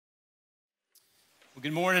Well,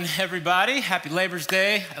 good morning, everybody. Happy Labor's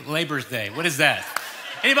Day. Labor's Day, what is that?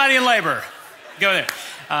 Anybody in labor? Go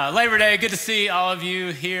there. Labor Day, good to see all of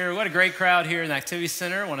you here. What a great crowd here in the Activity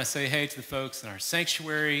Center. I want to say hey to the folks in our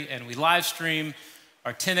sanctuary, and we live stream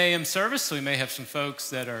our 10 a.m. service, so we may have some folks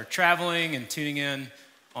that are traveling and tuning in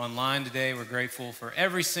online today. We're grateful for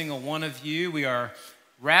every single one of you. We are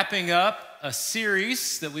wrapping up a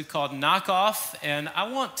series that we've called KnockOff, and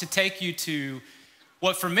I want to take you to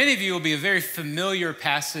what for many of you will be a very familiar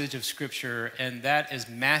passage of Scripture, and that is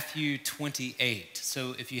Matthew 28.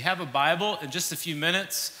 So if you have a Bible, in just a few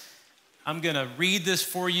minutes, I'm going to read this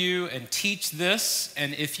for you and teach this.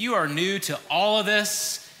 And if you are new to all of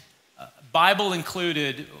this, Bible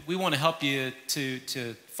included, we want to help you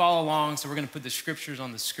to follow along. So we're going to put the Scriptures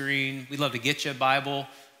on the screen. We'd love to get you a Bible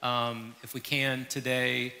if we can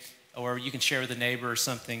today, or you can share with a neighbor or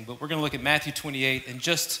something. But we're going to look at Matthew 28 in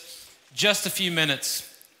just a few minutes.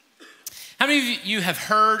 How many of you have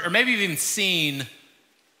heard, or maybe you've even seen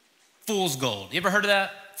fool's gold? You ever heard of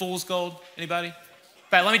that? Fool's gold? Anybody? In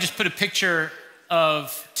fact, let me just put a picture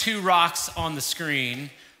of two rocks on the screen.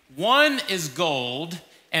 One is gold,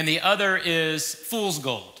 and the other is fool's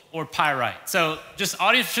gold, or pyrite. So just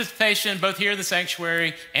audience participation, both here in the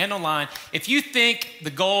sanctuary and online. If you think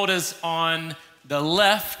the gold is on the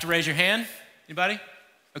left, raise your hand. Anybody?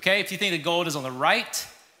 Okay, if you think the gold is on the right,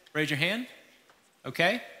 raise your hand.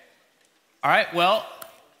 Okay. All right, well,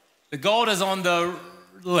 the gold is on the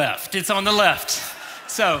left. It's on the left.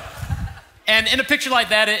 So, and in a picture like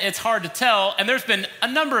that, it's hard to tell. And there's been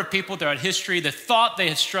a number of people throughout history that thought they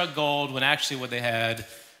had struck gold when actually what they had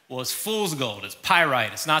was fool's gold. It's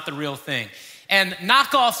pyrite. It's not the real thing. And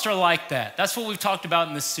knockoffs are like that. That's what we've talked about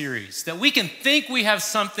in this series, that we can think we have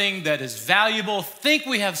something that is valuable, think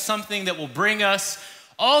we have something that will bring us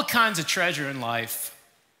all kinds of treasure in life,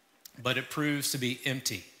 but it proves to be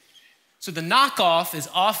empty. So the knockoff is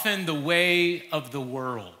often the way of the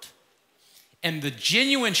world. And the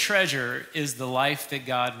genuine treasure is the life that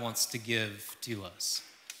God wants to give to us.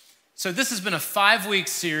 So this has been a 5-week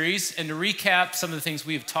series, and to recap some of the things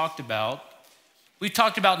we've talked about, we've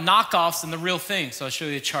talked about knockoffs and the real thing. So I'll show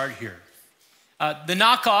you a chart here. The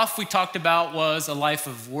knockoff we talked about was a life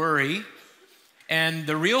of worry, and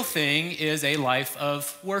the real thing is a life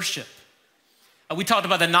of worship. We talked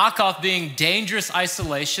about the knockoff being dangerous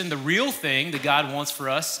isolation. The real thing that God wants for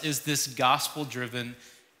us is this gospel-driven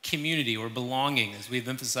community or belonging, as we've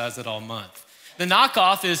emphasized it all month. The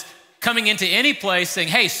knockoff is coming into any place saying,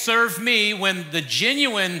 hey, serve me, when the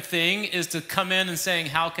genuine thing is to come in and saying,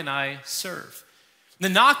 how can I serve? The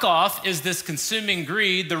knockoff is this consuming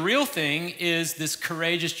greed. The real thing is this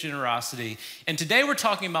courageous generosity. And today we're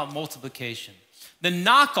talking about multiplication. The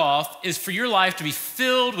knockoff is for your life to be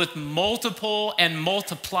filled with multiple and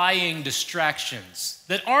multiplying distractions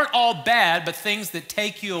that aren't all bad, but things that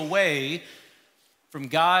take you away from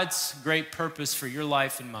God's great purpose for your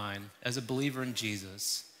life and mine as a believer in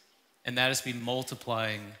Jesus, and that is to be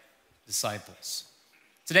multiplying disciples.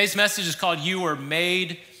 Today's message is called You Are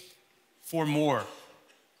Made for More.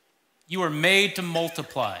 You are made to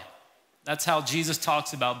multiply. That's how Jesus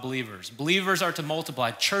talks about believers. Believers are to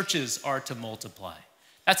multiply. Churches are to multiply.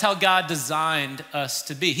 That's how God designed us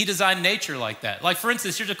to be. He designed nature like that. Like, for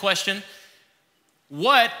instance, here's a question.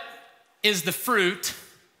 What is the fruit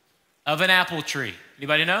of an apple tree?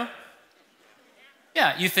 Anybody know?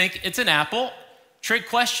 Yeah, you think it's an apple. Trick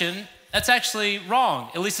question. That's actually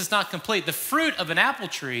wrong. At least it's not complete. The fruit of an apple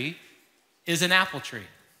tree is an apple tree.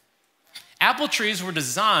 Apple trees were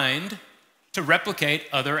designed to replicate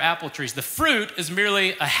other apple trees. The fruit is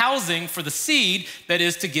merely a housing for the seed that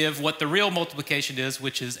is to give what the real multiplication is,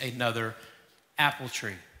 which is another apple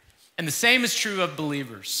tree. And the same is true of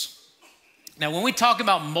believers. Now, when we talk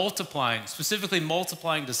about multiplying, specifically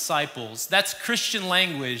multiplying disciples, that's Christian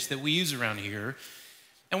language that we use around here.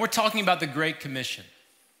 And we're talking about the Great Commission.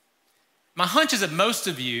 My hunch is that most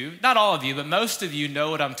of you, not all of you, but most of you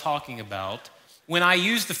know what I'm talking about when I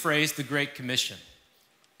use the phrase the Great Commission.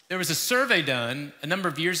 There was a survey done a number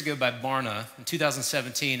of years ago by Barna in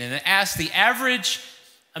 2017, and it asked the average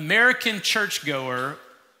American churchgoer,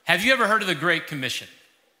 have you ever heard of the Great Commission?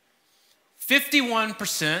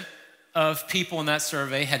 51% of people in that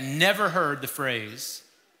survey had never heard the phrase,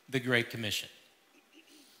 the Great Commission.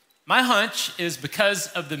 My hunch is because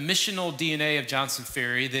of the missional DNA of Johnson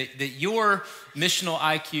Ferry, that your missional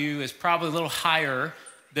IQ is probably a little higher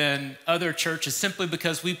than other churches, simply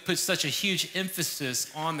because we put such a huge emphasis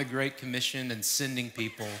on the Great Commission and sending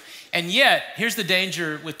people. And yet, here's the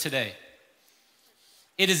danger with today.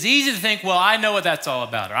 It is easy to think, well, I know what that's all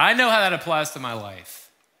about, or I know how that applies to my life.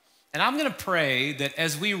 And I'm going to pray that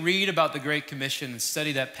as we read about the Great Commission and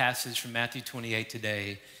study that passage from Matthew 28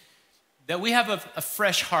 today, that we have a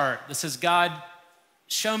fresh heart that says, God,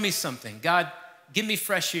 show me something. God, give me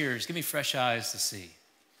fresh ears, give me fresh eyes to see.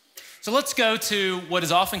 So let's go to what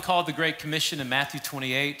is often called the Great Commission in Matthew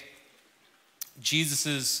 28,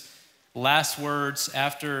 Jesus' last words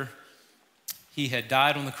after he had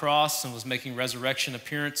died on the cross and was making resurrection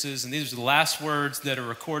appearances. And these are the last words that are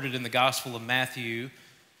recorded in the Gospel of Matthew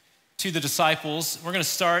to the disciples. We're going to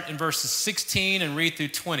start in verses 16 and read through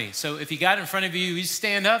 20. So if you got it in front of you, you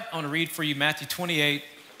stand up. I want to read for you Matthew 28,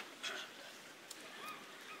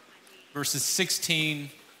 verses 16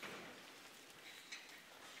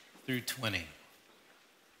 through 20.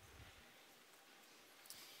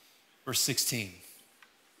 Verse 16.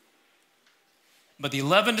 But the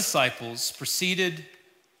 11 disciples proceeded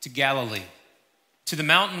to Galilee, to the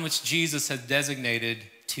mountain which Jesus had designated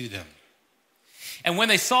to them. And when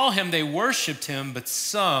they saw him, they worshiped him, but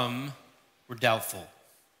some were doubtful.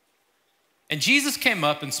 And Jesus came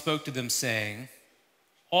up and spoke to them, saying,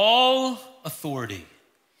 all authority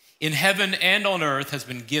in heaven and on earth has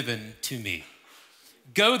been given to me.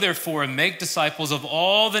 Go therefore and make disciples of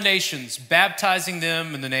all the nations, baptizing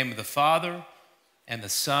them in the name of the Father and the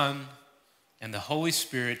Son and the Holy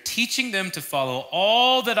Spirit, teaching them to follow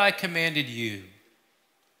all that I commanded you.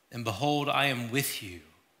 And behold, I am with you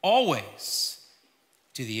always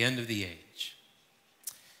to the end of the age.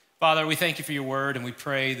 Father, we thank you for your word, and we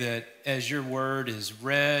pray that as your word is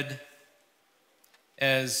read,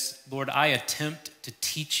 as, Lord, I attempt to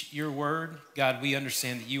teach your word, God, we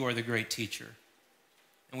understand that you are the great teacher.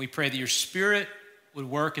 And we pray that your Spirit would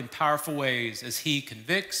work in powerful ways as he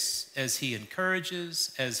convicts, as he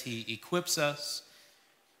encourages, as he equips us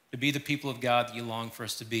to be the people of God that you long for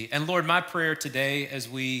us to be. And Lord, my prayer today as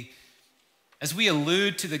we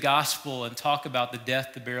allude to the gospel and talk about the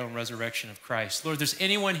death, the burial, and resurrection of Christ, Lord, there's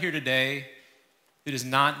anyone here today who does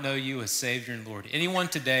not know you as Savior and Lord, anyone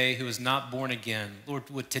today who is not born again, Lord,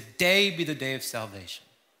 would today be the day of salvation.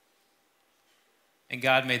 And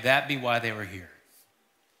God, may that be why they were here.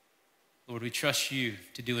 Lord, we trust you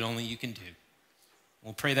to do what only you can do.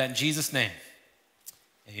 We'll pray that in Jesus' name.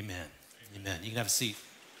 Amen. Amen. You can have a seat.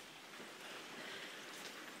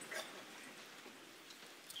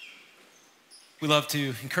 We love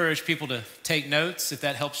to encourage people to take notes if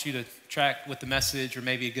that helps you to track with the message, or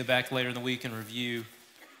maybe go back later in the week and review.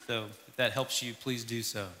 So if that helps you, please do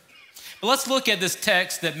so. But let's look at this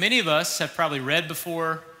text that many of us have probably read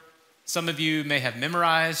before. Some of you may have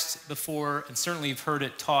memorized before, and certainly you've heard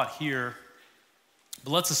it taught here.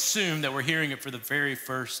 But let's assume that we're hearing it for the very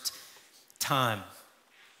first time.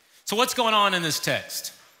 So what's going on in this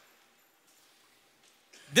text?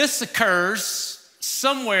 This occurs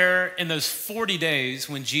somewhere in those 40 days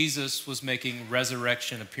when Jesus was making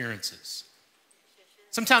resurrection appearances.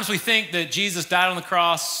 Sometimes we think that Jesus died on the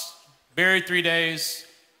cross, buried 3 days,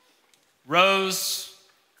 rose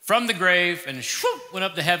from the grave, and went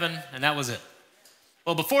up to heaven, and that was it.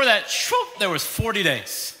 Well, before that, there was 40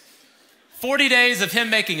 days. 40 days of him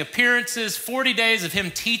making appearances, 40 days of him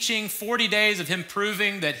teaching, 40 days of him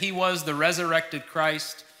proving that he was the resurrected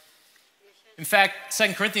Christ. In fact,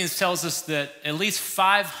 2 Corinthians tells us that at least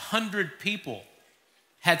 500 people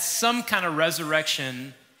had some kind of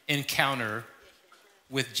resurrection encounter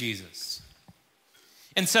with Jesus.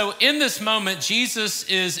 And so in this moment, Jesus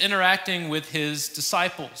is interacting with his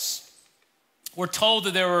disciples. We're told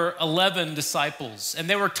that there were 11 disciples, and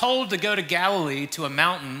they were told to go to Galilee, to a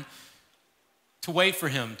mountain, to wait for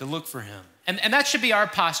him, to look for him. And that should be our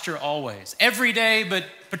posture always, every day, but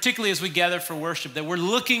particularly as we gather for worship, that we're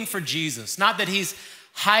looking for Jesus. Not that he's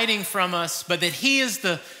hiding from us, but that he is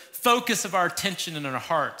the focus of our attention and our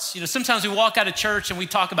hearts. You know, sometimes we walk out of church and we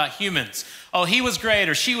talk about humans. Oh, he was great,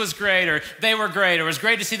 or she was great, or they were great, or it was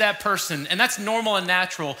great to see that person. And that's normal and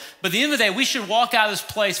natural. But at the end of the day, we should walk out of this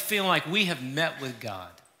place feeling like we have met with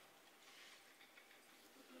God.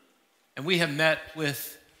 And we have met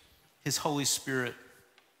with his Holy Spirit.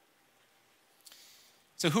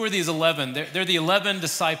 So who are these 11? They're the 11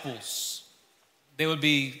 disciples. They would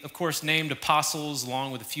be, of course, named apostles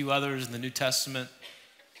along with a few others in the New Testament.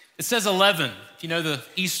 It says 11. If you know the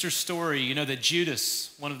Easter story, you know that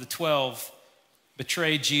Judas, one of the 12,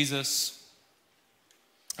 betrayed Jesus,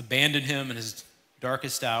 abandoned him in his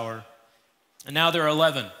darkest hour. And now there are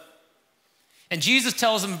 11. And Jesus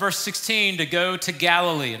tells them in verse 16 to go to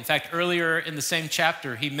Galilee. In fact, earlier in the same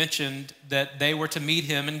chapter, he mentioned that they were to meet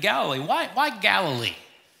him in Galilee. Why Galilee?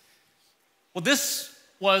 Well, this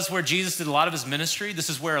was where Jesus did a lot of his ministry. This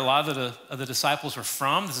is where a lot of the disciples were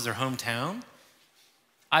from. This is their hometown.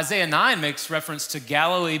 Isaiah 9 makes reference to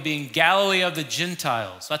Galilee being Galilee of the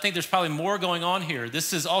Gentiles. So I think there's probably more going on here.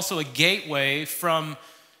 This is also a gateway from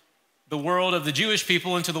the world of the Jewish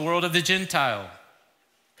people into the world of the Gentile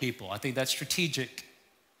people. I think that's strategic.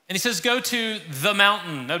 And he says, go to the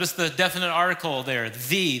mountain. Notice the definite article there,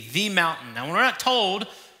 the mountain. Now, we're not told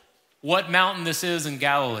what mountain this is in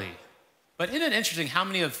Galilee, but isn't it interesting how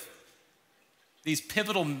many of these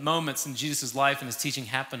pivotal moments in Jesus' life and his teaching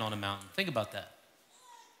happen on a mountain? Think about that.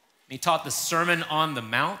 He taught the Sermon on the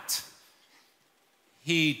Mount.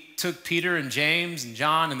 He took Peter and James and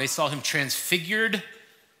John, and they saw him transfigured,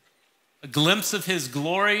 a glimpse of his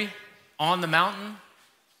glory on the mountain.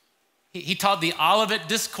 He taught the Olivet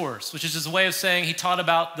Discourse, which is his way of saying he taught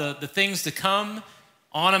about the things to come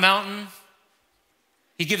on a mountain.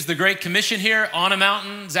 He gives the Great Commission here on a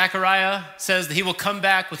mountain. Zechariah says that he will come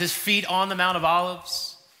back with his feet on the Mount of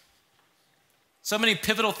Olives. So many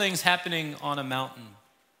pivotal things happening on a mountain.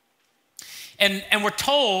 And we're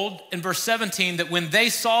told in verse 17 that when they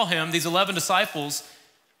saw him, these 11 disciples,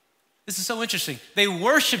 this is so interesting, they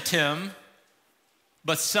worshiped him,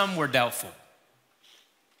 but some were doubtful.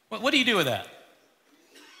 What do you do with that?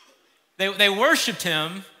 They worshiped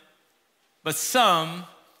him, but some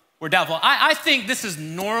were doubtful. I think this is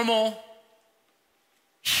normal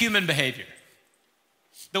human behavior.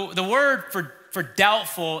 The word for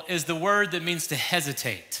doubtful is the word that means to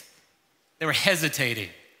hesitate. They were hesitating.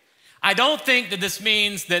 I don't think that this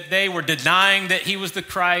means that they were denying that he was the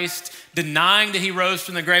Christ, denying that he rose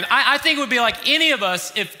from the grave. I think it would be like any of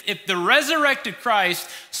us if the resurrected Christ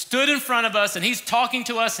stood in front of us and he's talking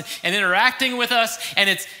to us and interacting with us, and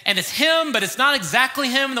it's him, but it's not exactly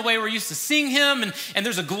him in the way we're used to seeing him, and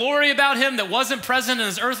there's a glory about him that wasn't present in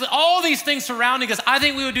his earthly, all these things surrounding us. I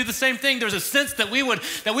think we would do the same thing. There's a sense that we would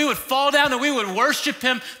fall down and we would worship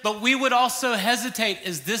him, but we would also hesitate.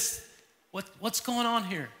 Is this, what's going on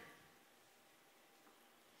here?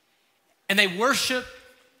 And they worship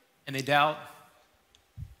and they doubt.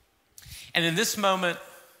 And in this moment,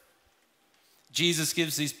 Jesus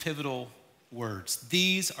gives these pivotal words.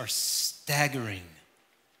 These are staggering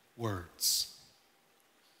words.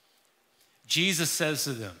 Jesus says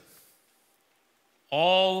to them,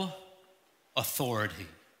 all authority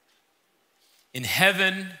in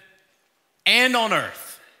heaven and on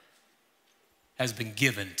earth has been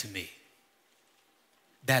given to me.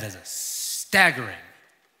 That is a staggering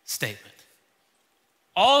statement.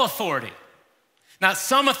 All authority, not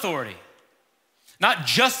some authority, not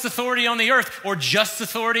just authority on the earth or just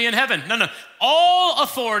authority in heaven. No. All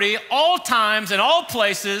authority, all times and all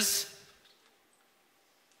places,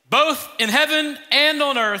 both in heaven and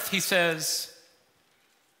on earth, he says,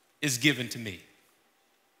 is given to me.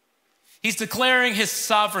 He's declaring his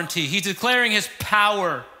sovereignty. He's declaring his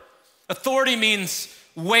power. Authority means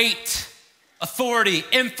weight, authority,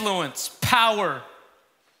 influence, power.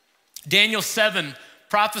 Daniel 7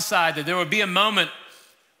 prophesied that there would be a moment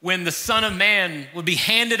when the Son of Man would be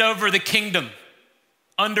handed over the kingdom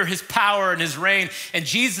under his power and his reign. And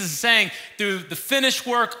Jesus is saying, through the finished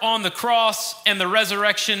work on the cross and the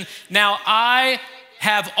resurrection, now I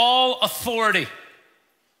have all authority.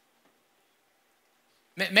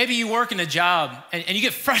 Maybe you work in a job and you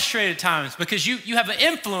get frustrated at times because you have an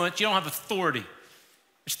influence, you don't have authority.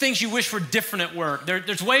 There's things you wish were different at work.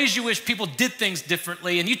 There's ways you wish people did things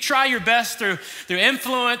differently, and you try your best through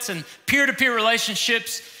influence and peer-to-peer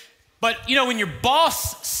relationships. But when your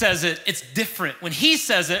boss says it, it's different. When he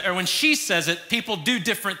says it or when she says it, people do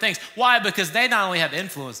different things. Why? Because they not only have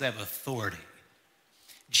influence, they have authority.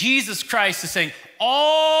 Jesus Christ is saying,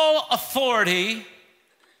 all authority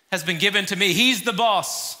has been given to me. He's the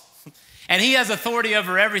boss. And he has authority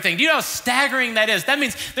over everything. Do you know how staggering that is? That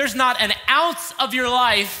means there's not an ounce of your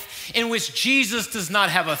life in which Jesus does not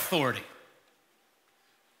have authority.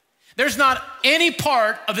 There's not any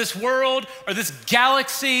part of this world or this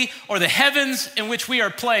galaxy or the heavens in which we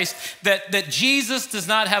are placed that Jesus does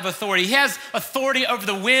not have authority. He has authority over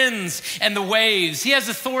the winds and the waves. He has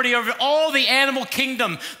authority over all the animal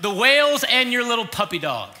kingdom, the whales and your little puppy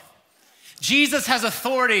dog. Jesus has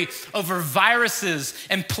authority over viruses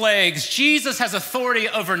and plagues. Jesus has authority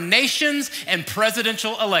over nations and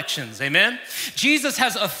presidential elections, amen? Jesus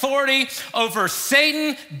has authority over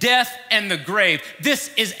Satan, death, and the grave.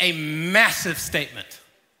 This is a massive statement.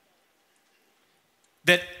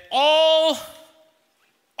 That all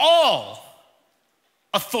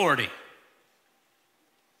authority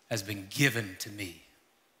has been given to me.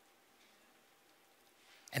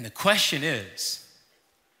 And the question is,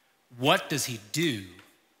 what does he do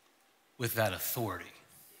with that authority?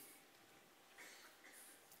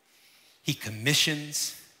 He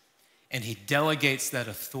commissions and he delegates that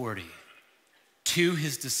authority to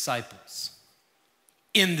his disciples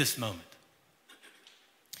in this moment.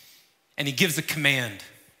 And he gives a command.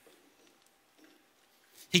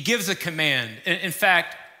 He gives a command. In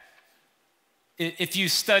fact, if you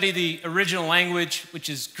study the original language, which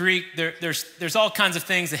is Greek, there's all kinds of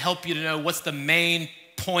things that help you to know what's the main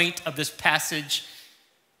point of this passage.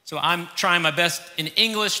 So I'm trying my best in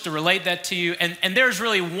English to relate that to you. And there's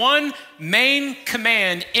really one main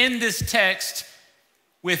command in this text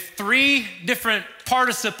with 3 different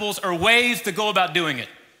participles or ways to go about doing it.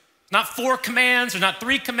 Not 4 commands, there's not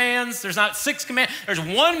 3 commands, there's not 6 commands. There's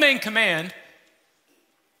one main command,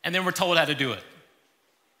 and then we're told how to do it.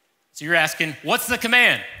 So you're asking, what's the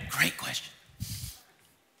command? Great question.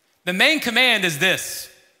 The main command is this.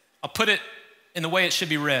 I'll put it in the way it should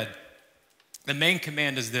be read. The main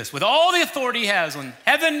command is this. With all the authority he has on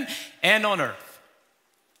heaven and on earth,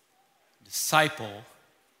 disciple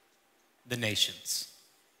the nations.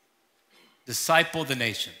 Disciple the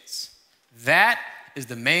nations. That is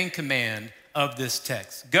the main command of this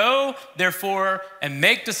text. Go, therefore, and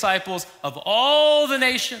make disciples of all the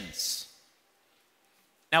nations.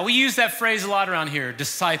 Now, we use that phrase a lot around here,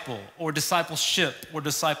 disciple or discipleship or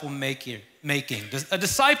disciple making. A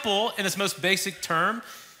disciple, in its most basic term,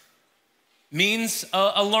 means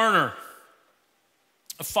a learner,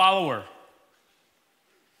 a follower.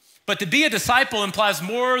 But to be a disciple implies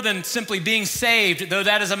more than simply being saved, though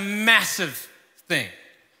that is a massive thing.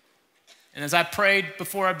 And as I prayed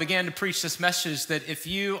before I began to preach this message, that if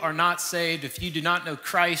you are not saved, if you do not know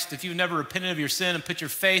Christ, if you've never repented of your sin and put your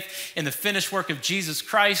faith in the finished work of Jesus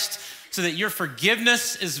Christ, so that your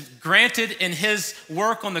forgiveness is granted in his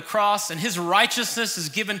work on the cross and his righteousness is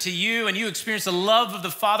given to you and you experience the love of the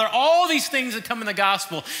Father, all these things that come in the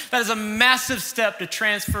gospel, that is a massive step to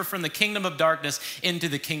transfer from the kingdom of darkness into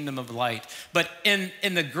the kingdom of light. But in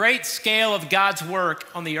the great scale of God's work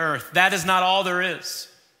on the earth, that is not all there is.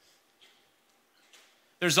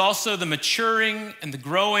 There's also the maturing and the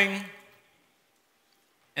growing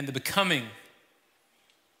and the becoming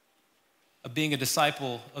of being a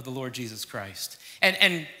disciple of the Lord Jesus Christ.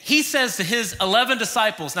 And he says to his 11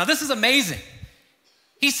 disciples, now this is amazing.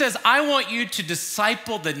 He says, I want you to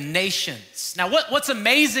disciple the nations. Now what's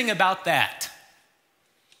amazing about that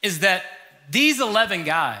is that these 11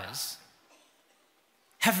 guys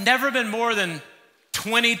have never been more than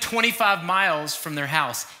 20, 25 miles from their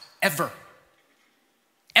house, ever.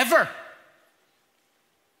 Ever.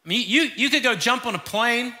 I mean, you could go jump on a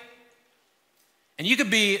plane and you could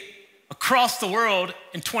be across the world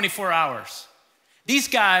in 24 hours. These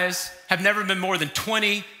guys have never been more than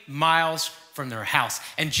 20 miles from their house.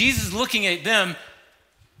 And Jesus is looking at them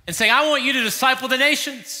and saying, I want you to disciple the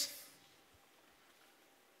nations.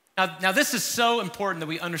 Now this is so important that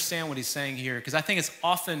we understand what he's saying here because I think it's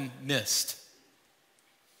often missed.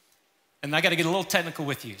 And I got to get a little technical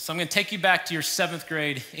with you. So I'm going to take you back to your 7th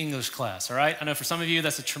grade English class, all right? I know for some of you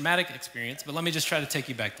that's a traumatic experience, but let me just try to take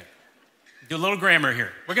you back there. Do a little grammar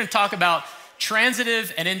here. We're going to talk about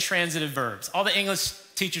transitive and intransitive verbs. All the English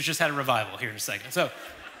teachers just had a revival here in a second. So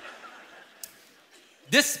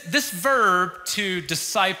this verb to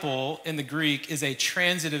disciple in the Greek is a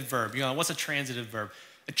transitive verb. You know, what's a transitive verb?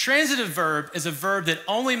 A transitive verb is a verb that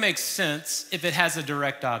only makes sense if it has a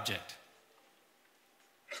direct object.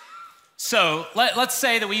 So let's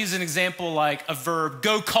say that we use an example like a verb,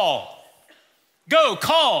 go call. Go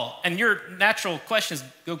call. And your natural question is,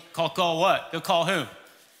 go call what? Go call whom?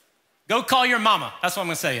 Go call your mama. That's what I'm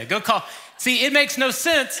gonna say. Go call. See, it makes no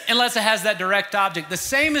sense unless it has that direct object. The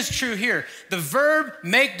same is true here. The verb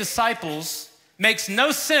make disciples makes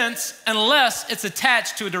no sense unless it's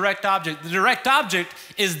attached to a direct object. The direct object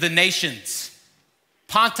is the nations.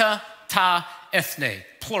 Panta ta ethne,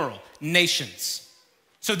 plural, nations.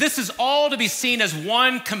 So this is all to be seen as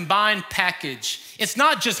one combined package. It's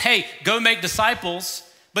not just, hey, go make disciples,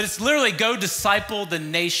 but it's literally go disciple the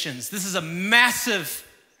nations. This is a massive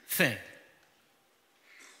thing.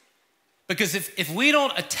 Because if we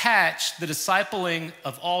don't attach the discipling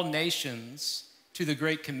of all nations to the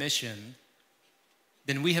Great Commission,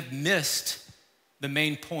 then we have missed the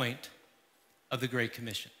main point of the Great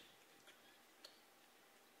Commission.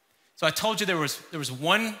 So I told you there was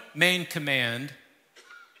one main command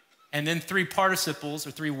and then 3 participles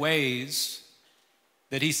or 3 ways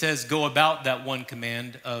that he says go about that one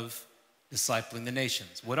command of discipling the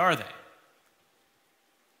nations. What are they?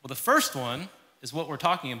 Well, the first one is what we're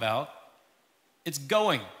talking about. It's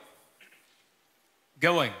going.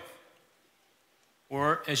 Going.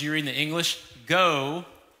 Or as you read in the English, go,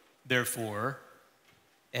 therefore,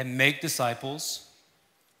 and make disciples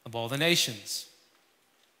of all the nations.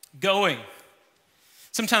 Going.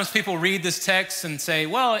 Sometimes people read this text and say,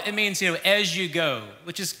 well, it means, as you go,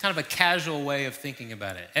 which is kind of a casual way of thinking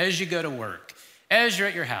about it. As you go to work, as you're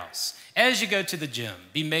at your house, as you go to the gym,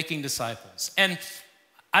 be making disciples. And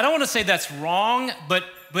I don't want to say that's wrong, but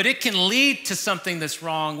it can lead to something that's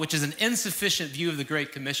wrong, which is an insufficient view of the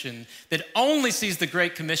Great Commission that only sees the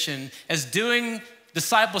Great Commission as doing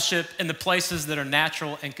discipleship in the places that are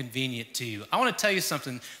natural and convenient to you. I want to tell you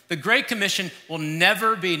something. The Great Commission will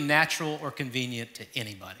never be natural or convenient to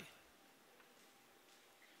anybody,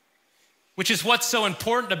 which is what's so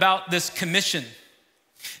important about this commission.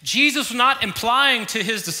 Jesus was not implying to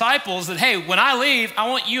his disciples that, hey, when I leave, I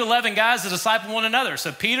want you 11 guys to disciple one another.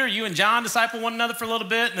 So Peter, you and John disciple one another for a little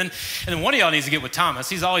bit, and then one of y'all needs to get with Thomas.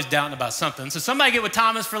 He's always doubting about something. So somebody get with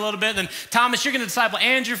Thomas for a little bit, and then Thomas, you're going to disciple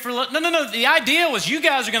Andrew for a little. No. The idea was you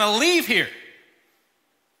guys are going to leave here.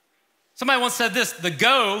 Somebody once said this, the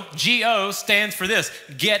go, G-O, stands for this,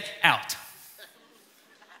 get out.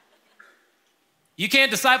 You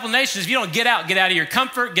can't disciple nations if you don't get out of your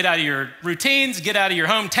comfort, get out of your routines, get out of your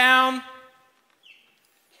hometown.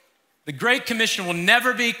 The Great Commission will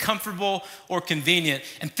never be comfortable or convenient.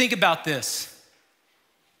 And think about this.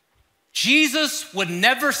 Jesus would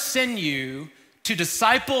never send you to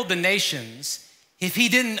disciple the nations if he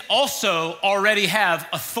didn't also already have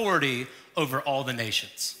authority over all the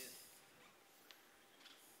nations.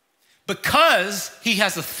 Because he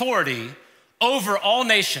has authority over all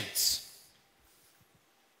nations,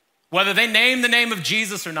 whether they name the name of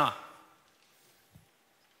Jesus or not,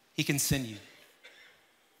 he can send you.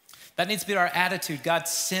 That needs to be our attitude. God,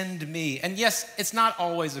 send me. And yes, it's not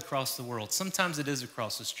always across the world. Sometimes it is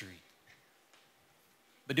across the street.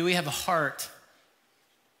 But do we have a heart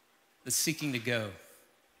that's seeking to go?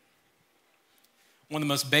 One of the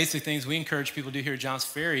most basic things we encourage people to do here at Johnson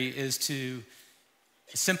Ferry is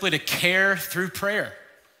simply to care through prayer.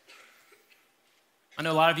 I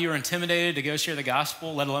know a lot of you are intimidated to go share the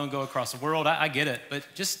gospel, let alone go across the world. I get it, but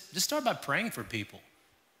just start by praying for people.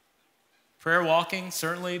 Prayer walking,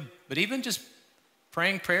 certainly, but even just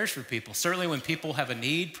praying prayers for people. Certainly when people have a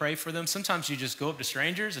need, pray for them. Sometimes you just go up to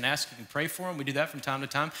strangers and ask if you can pray for them. We do that from time to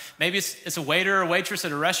time. Maybe it's a waiter or waitress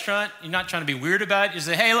at a restaurant. You're not trying to be weird about it. You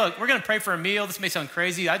say, hey, look, we're going to pray for a meal. This may sound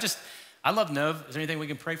crazy. I'd love to know, is there anything we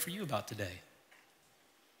can pray for you about today?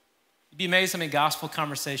 You'd be amazed how many gospel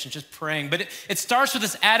conversations, just praying. But it starts with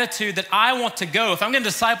this attitude that I want to go. If I'm going to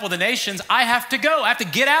disciple the nations, I have to go. I have to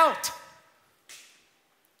get out.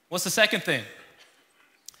 What's the second thing?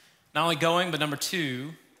 Not only going, but number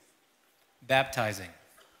two, baptizing.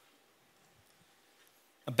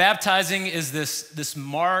 Baptizing is this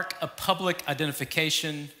mark of public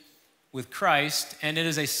identification with Christ, and it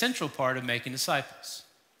is a central part of making disciples.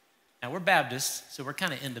 Now, we're Baptists, so we're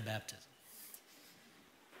kind of into baptism.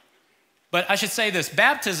 But I should say this,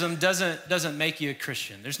 baptism doesn't make you a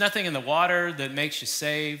Christian. There's nothing in the water that makes you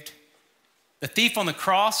saved. The thief on the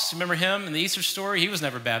cross, remember him in the Easter story? He was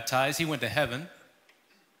never baptized, he went to heaven.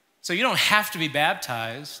 So you don't have to be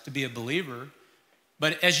baptized to be a believer.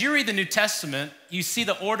 But as you read the New Testament, you see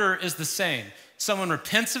the order is the same. Someone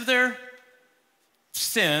repents of their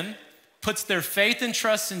sin, puts their faith and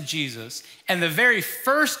trust in Jesus, and the very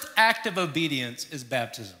first act of obedience is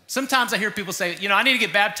baptism. Sometimes I hear people say, I need to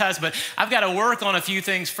get baptized, but I've got to work on a few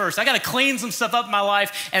things first. I got to clean some stuff up in my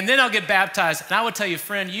life, and then I'll get baptized. And I would tell you,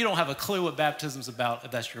 friend, you don't have a clue what baptism's about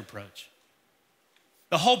if that's your approach.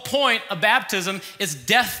 The whole point of baptism is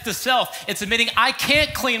death to self. It's admitting I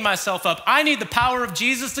can't clean myself up. I need the power of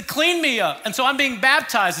Jesus to clean me up. And so I'm being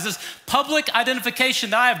baptized. It's this public identification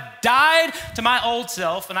that I have died to my old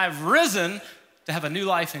self and I've risen to have a new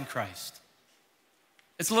life in Christ.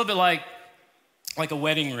 It's a little bit like a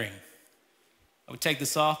wedding ring. I would take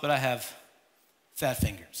this off, but I have fat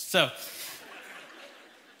fingers. So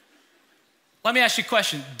let me ask you a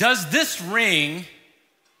question. Does this ring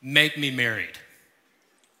make me married?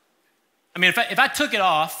 I mean, if I took it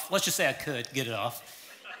off, let's just say I could get it off.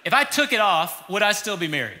 If I took it off, would I still be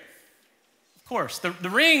married? Of course. The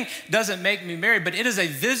ring doesn't make me married, but it is a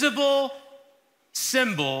visible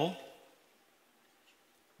symbol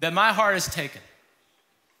that my heart has taken.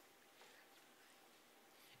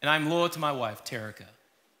 And I'm loyal to my wife, Terica.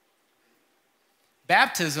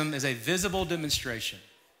 Baptism is a visible demonstration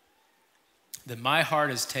that my heart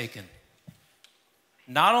has taken,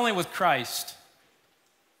 not only with Christ,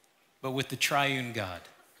 but with the triune God.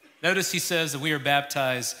 Notice he says that we are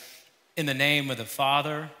baptized in the name of the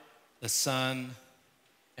Father, the Son,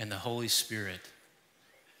 and the Holy Spirit.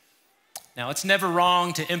 Now, it's never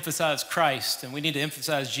wrong to emphasize Christ, and we need to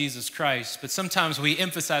emphasize Jesus Christ, but sometimes we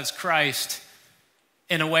emphasize Christ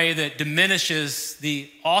in a way that diminishes the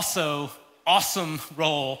also awesome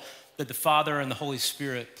role that the Father and the Holy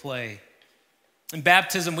Spirit play. In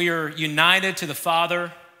baptism, we are united to the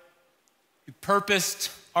Father who purposed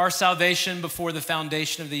our salvation before the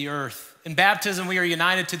foundation of the earth. In baptism, we are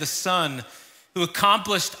united to the Son who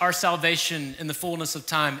accomplished our salvation in the fullness of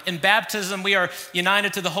time. In baptism, we are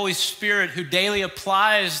united to the Holy Spirit who daily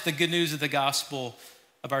applies the good news of the gospel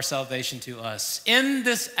of our salvation to us. In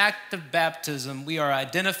this act of baptism, we are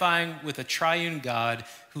identifying with a triune God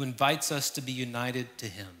who invites us to be united to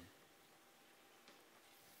him.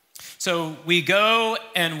 So we go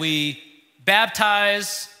and we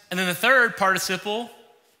baptize, and then the third participle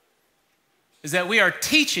is that we are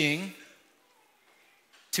teaching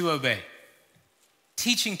to obey.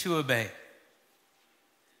 Teaching to obey.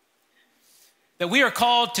 That we are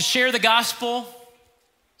called to share the gospel.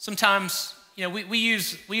 Sometimes, we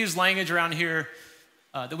use language around here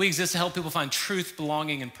that we exist to help people find truth,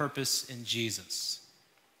 belonging, and purpose in Jesus.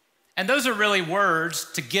 And those are really words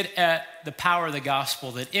to get at the power of the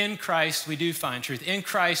gospel, that in Christ we do find truth. In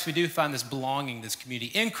Christ we do find this belonging, this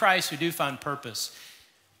community. In Christ we do find purpose.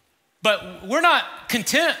 But we're not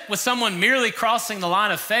content with someone merely crossing the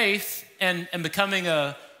line of faith and becoming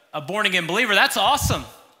a born-again believer. That's awesome.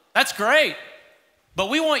 That's great. But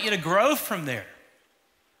we want you to grow from there.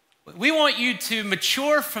 We want you to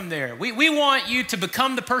mature from there. We want you to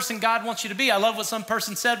become the person God wants you to be. I love what some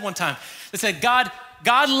person said one time. They said,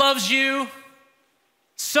 God loves you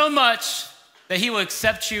so much that he will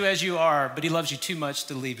accept you as you are, but he loves you too much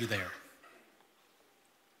to leave you there.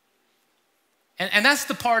 And that's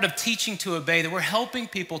the part of teaching to obey, that we're helping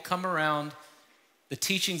people come around the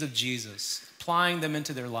teachings of Jesus, applying them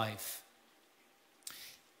into their life,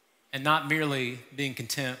 and not merely being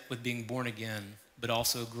content with being born again, but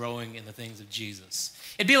also growing in the things of Jesus.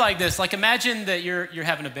 It'd be like this, like imagine that you're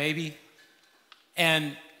having a baby,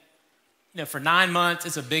 and for 9 months,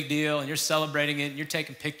 it's a big deal, and you're celebrating it, and you're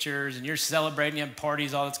taking pictures, and you're celebrating, you have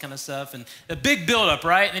parties, all this kind of stuff, and a big buildup,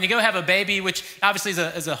 right? And then you go have a baby, which obviously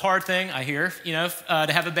is a hard thing, I hear, to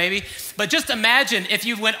have a baby. But just imagine if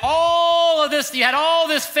you went all of this, you had all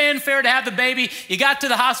this fanfare to have the baby, you got to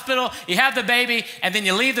the hospital, you have the baby, and then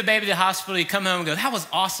you leave the baby to the hospital, you come home and go, that was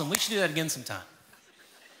awesome, we should do that again sometime.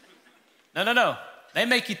 No. They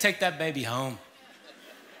make you take that baby home.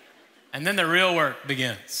 And then the real work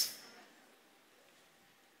begins.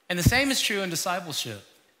 And the same is true in discipleship.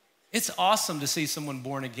 It's awesome to see someone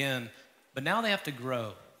born again, but now they have to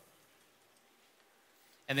grow.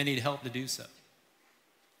 And they need help to do so.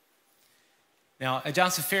 Now, at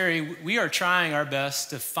Johnson Ferry, we are trying our best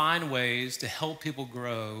to find ways to help people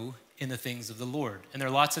grow in the things of the Lord. And there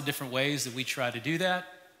are lots of different ways that we try to do that.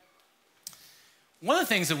 One of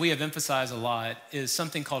the things that we have emphasized a lot is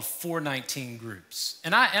something called 419 groups.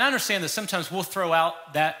 And I understand that sometimes we'll throw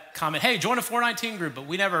out that comment, hey, join a 419 group, but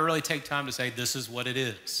we never really take time to say this is what it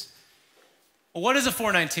is. Well, what is a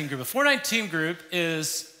 419 group? A 419 group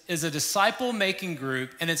is a disciple-making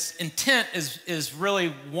group, and its intent is really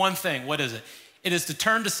one thing. What is it? It is to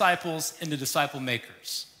turn disciples into disciple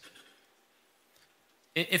makers.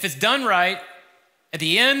 If it's done right, at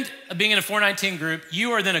the end of being in a 419 group,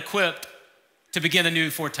 you are then equipped to begin a new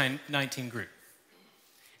 419 group.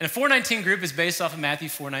 And a 419 group is based off of Matthew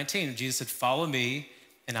 4:19. Jesus said, follow me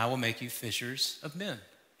and I will make you fishers of men.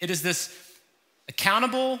 It is this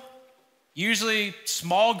accountable, usually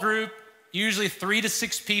small group, usually 3 to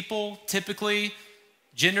 6 people, typically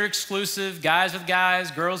gender exclusive, guys with guys,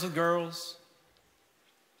 girls with girls,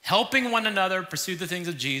 helping one another pursue the things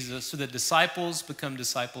of Jesus so that disciples become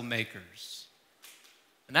disciple makers.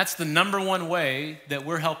 And that's the number one way that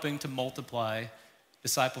we're helping to multiply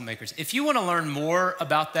disciple makers. If you want to learn more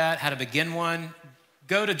about that, how to begin one,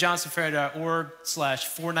 go to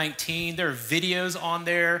johnsonferry.org/419. There are videos on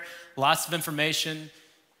there, lots of information.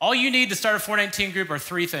 All you need to start a 419 group are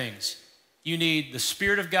 3 things. You need the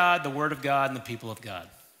Spirit of God, the Word of God, and the people of God.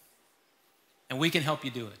 And we can help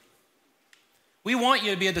you do it. We want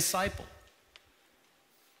you to be a disciple.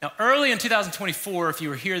 Now, early in 2024, if you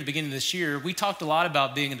were here at the beginning of this year, we talked a lot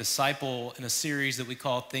about being a disciple in a series that we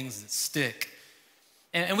call Things That Stick.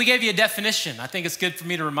 And we gave you a definition. I think it's good for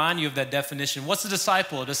me to remind you of that definition. What's a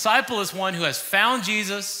disciple? A disciple is one who has found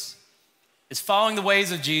Jesus, is following the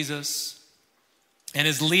ways of Jesus, and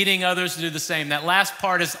is leading others to do the same. That last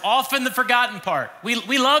part is often the forgotten part.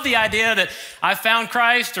 We love the idea that I found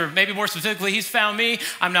Christ, or maybe more specifically, he's found me.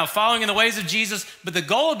 I'm now following in the ways of Jesus. But the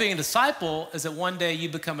goal of being a disciple is that one day you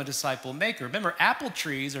become a disciple maker. Remember, apple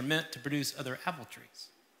trees are meant to produce other apple trees.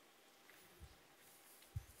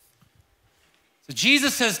 So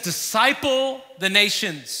Jesus says, disciple the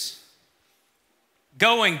nations,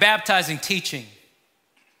 going, baptizing, teaching.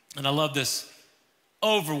 And I love this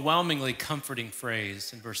overwhelmingly comforting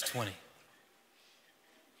phrase in verse 20.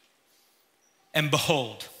 And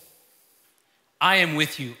behold, I am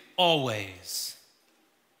with you always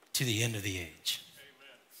to the end of the age.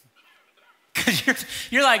 Because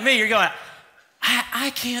you're like me, you're going,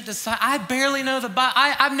 I can't decide. I barely know the Bible.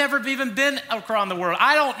 I've never even been around the world.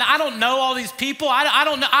 I don't know all these people. I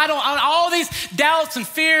don't know all these doubts and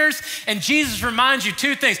fears. And Jesus reminds you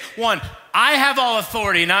two things. One, I have all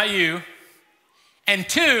authority, not you. And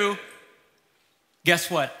two, guess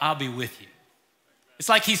what? I'll be with you. It's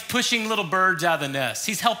like he's pushing little birds out of the nest.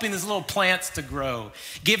 He's helping these little plants to grow,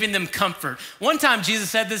 giving them comfort. One time Jesus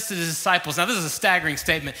said this to his disciples. Now this is a staggering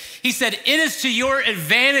statement. He said, it is to your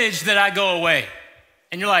advantage that I go away.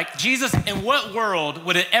 And you're like, Jesus, in what world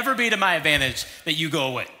would it ever be to my advantage that you go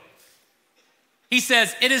away? He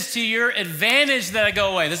says, it is to your advantage that I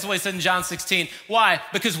go away. This is what he said in John 16. Why?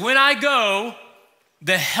 Because when I go,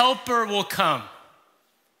 the helper will come.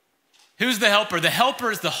 Who's the helper? The helper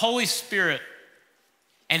is the Holy Spirit.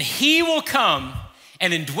 And he will come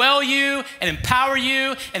and indwell you and empower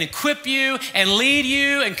you and equip you and lead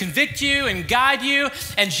you and convict you and guide you.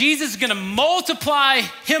 And Jesus is gonna multiply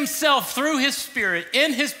himself through his Spirit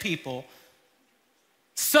in his people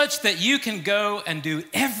such that you can go and do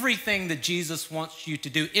everything that Jesus wants you to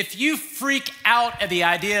do. If you freak out at the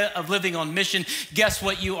idea of living on mission, guess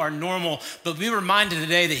what? You are normal. But be reminded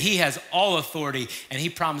today that he has all authority and he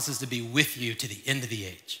promises to be with you to the end of the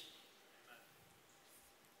age.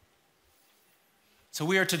 So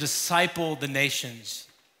we are to disciple the nations.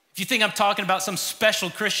 If you think I'm talking about some special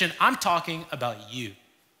Christian, I'm talking about you.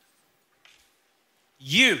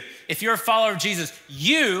 You, if you're a follower of Jesus,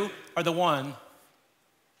 you are the one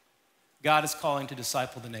God is calling to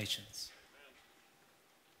disciple the nations.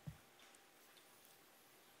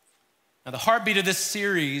 Now, the heartbeat of this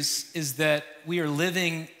series is that we are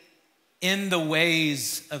living in the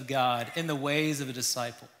ways of God, in the ways of a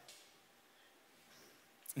disciple.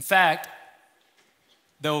 In fact,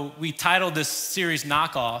 though we titled this series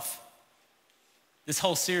KnockOff, this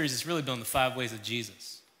whole series is really built on the 5 ways of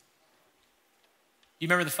Jesus. You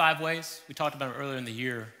remember the 5 ways? We talked about it earlier in the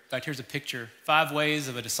year. In fact, here's a picture. 5 ways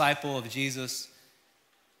of a disciple of Jesus.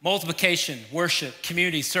 Multiplication, worship,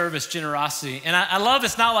 community, service, generosity. And I love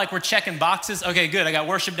it's not like we're checking boxes. Okay, good, I got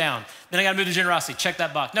worship down. Then I got to move to generosity, check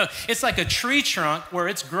that box. No, it's like a tree trunk where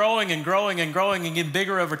it's growing and growing and growing and getting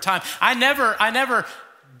bigger over time. I never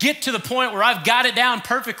get to the point where I've got it down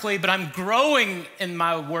perfectly, but I'm growing in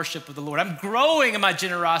my worship of the Lord. I'm growing in my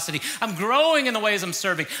generosity. I'm growing in the ways I'm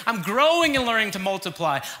serving. I'm growing in learning to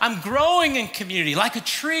multiply. I'm growing in community like a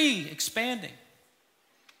tree expanding.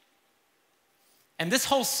 And this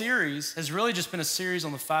whole series has really just been a series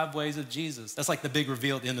on the 5 ways of Jesus. That's like the big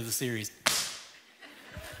reveal at the end of the series.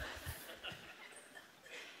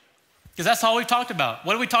 Because that's all we've talked about.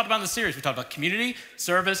 What have we talked about in the series? We talked about community,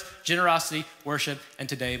 service, generosity, worship, and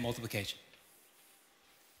today, multiplication.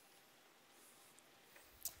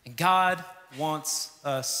 And God wants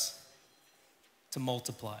us to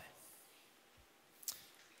multiply.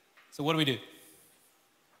 So what do we do?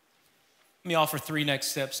 Let me offer 3 next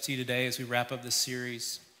steps to you today as we wrap up this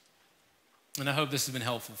series. And I hope this has been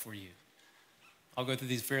helpful for you. I'll go through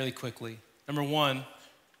these fairly quickly. Number 1,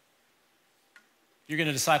 you're going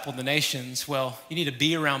to disciple the nations. Well, you need to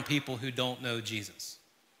be around people who don't know Jesus.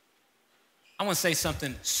 I want to say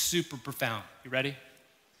something super profound. You ready?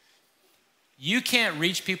 You can't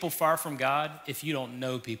reach people far from God if you don't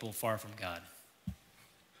know people far from God.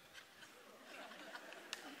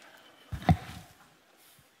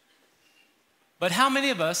 But how many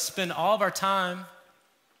of us spend all of our time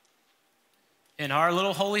in our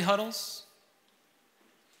little holy huddles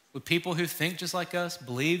with people who think just like us,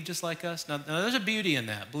 believe just like us? Now, there's a beauty in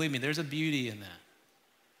that. Believe me, there's a beauty in that.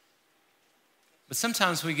 But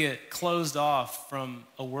sometimes we get closed off from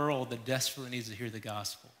a world that desperately needs to hear the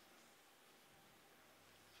gospel.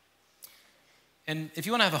 And if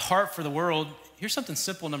you want to have a heart for the world, here's something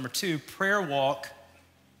simple. Number 2, prayer walk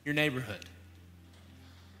your neighborhood.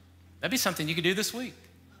 That'd be something you could do this week.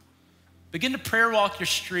 Begin to prayer walk your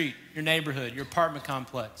street, your neighborhood, your apartment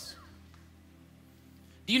complex.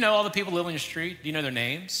 Do you know all the people who live on your street? Do you know their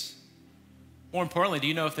names? More importantly, do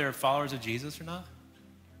you know if they're followers of Jesus or not?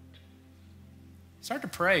 Start to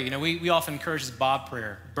pray. You know, we often encourage this Bob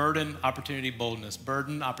prayer: burden, opportunity, boldness.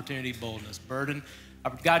 Burden, opportunity, boldness. Burden,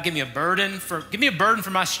 God, give me a burden for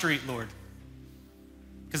my street, Lord.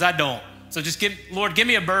 Because I don't. So just Lord, give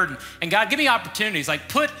me a burden. And God, give me opportunities. Like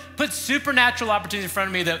put supernatural opportunities in front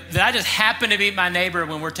of me that I just happen to meet my neighbor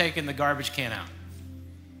when we're taking the garbage can out.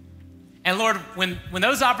 And Lord, when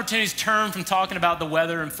those opportunities turn from talking about the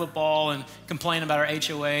weather and football and complaining about our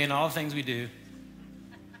HOA and all the things we do,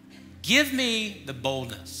 Give me the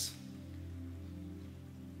boldness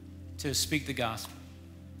to speak the gospel,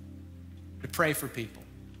 to pray for people.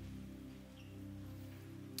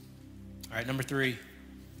 All right, number 3.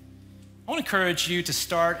 I want to encourage you to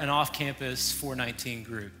start an off-campus 419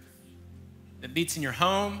 group that meets in your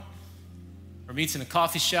home or meets in a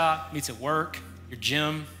coffee shop, meets at work, your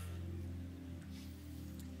gym.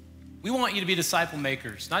 We want you to be disciple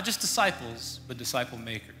makers, not just disciples, but disciple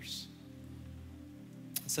makers.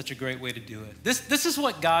 It's such a great way to do it. This is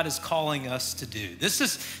what God is calling us to do. This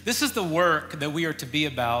is the work that we are to be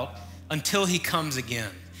about until he comes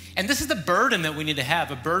again. And this is the burden that we need to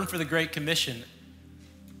have, a burden for the Great Commission.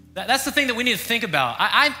 That's the thing that we need to think about.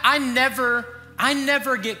 I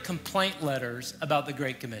never get complaint letters about the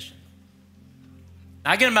Great Commission.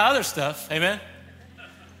 I get them about other stuff, amen?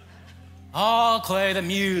 Oh, Clay, the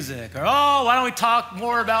music. Or, oh, why don't we talk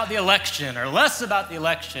more about the election or less about the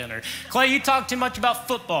election? Or, Clay, you talk too much about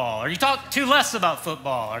football. Or you talk too less about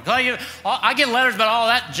football. Or, Clay, I get letters about all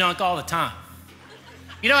that junk all the time.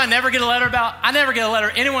 You know what I never get a letter about? I never get a letter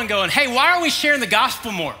anyone going, hey, why aren't we sharing the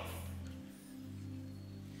gospel more?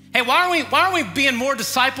 Hey, why aren't we being more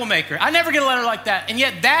disciple maker? I never get a letter like that. And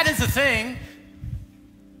yet that is the thing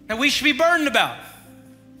that we should be burdened about.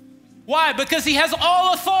 Why? Because he has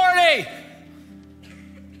all authority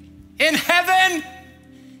in heaven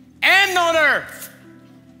and on earth.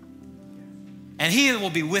 And he will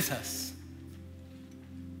be with us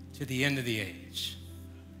to the end of the age.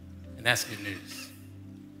 And that's good news.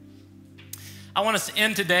 I want us to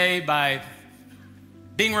end today by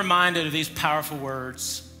being reminded of these powerful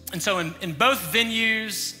words. And so in both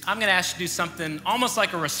venues, I'm gonna ask you to do something almost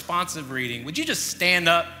like a responsive reading. Would you just stand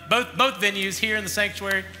up, both venues here in the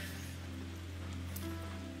sanctuary?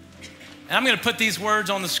 And I'm gonna put these words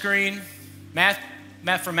on the screen,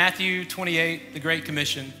 from Matthew 28, the Great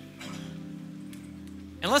Commission.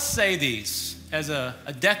 And let's say these as a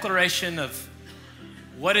declaration of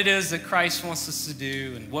what it is that Christ wants us to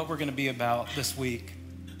do and what we're gonna be about this week.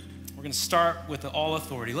 We're gonna start with the all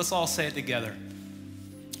authority. Let's all say it together.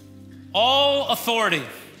 All authority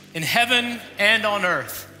in heaven and on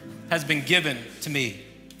earth has been given to me.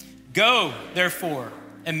 Go, therefore,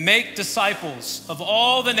 and make disciples of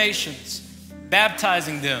all the nations,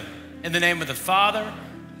 baptizing them in the name of the Father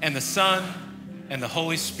and the Son and the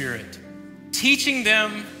Holy Spirit, teaching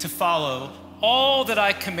them to follow all that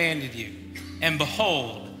I commanded you. And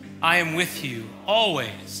behold, I am with you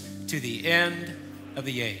always to the end of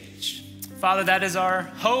the age. Father, that is our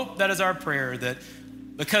hope, that is our prayer, that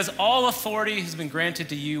because all authority has been granted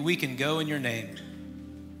to you, we can go in your name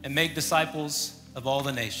and make disciples of all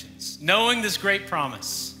the nations, knowing this great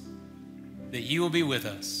promise that you will be with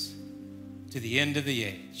us to the end of the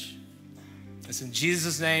age. It's in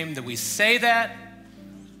Jesus' name that we say that,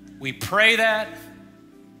 we pray that,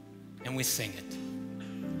 and we sing it.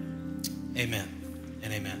 Amen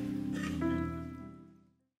and amen.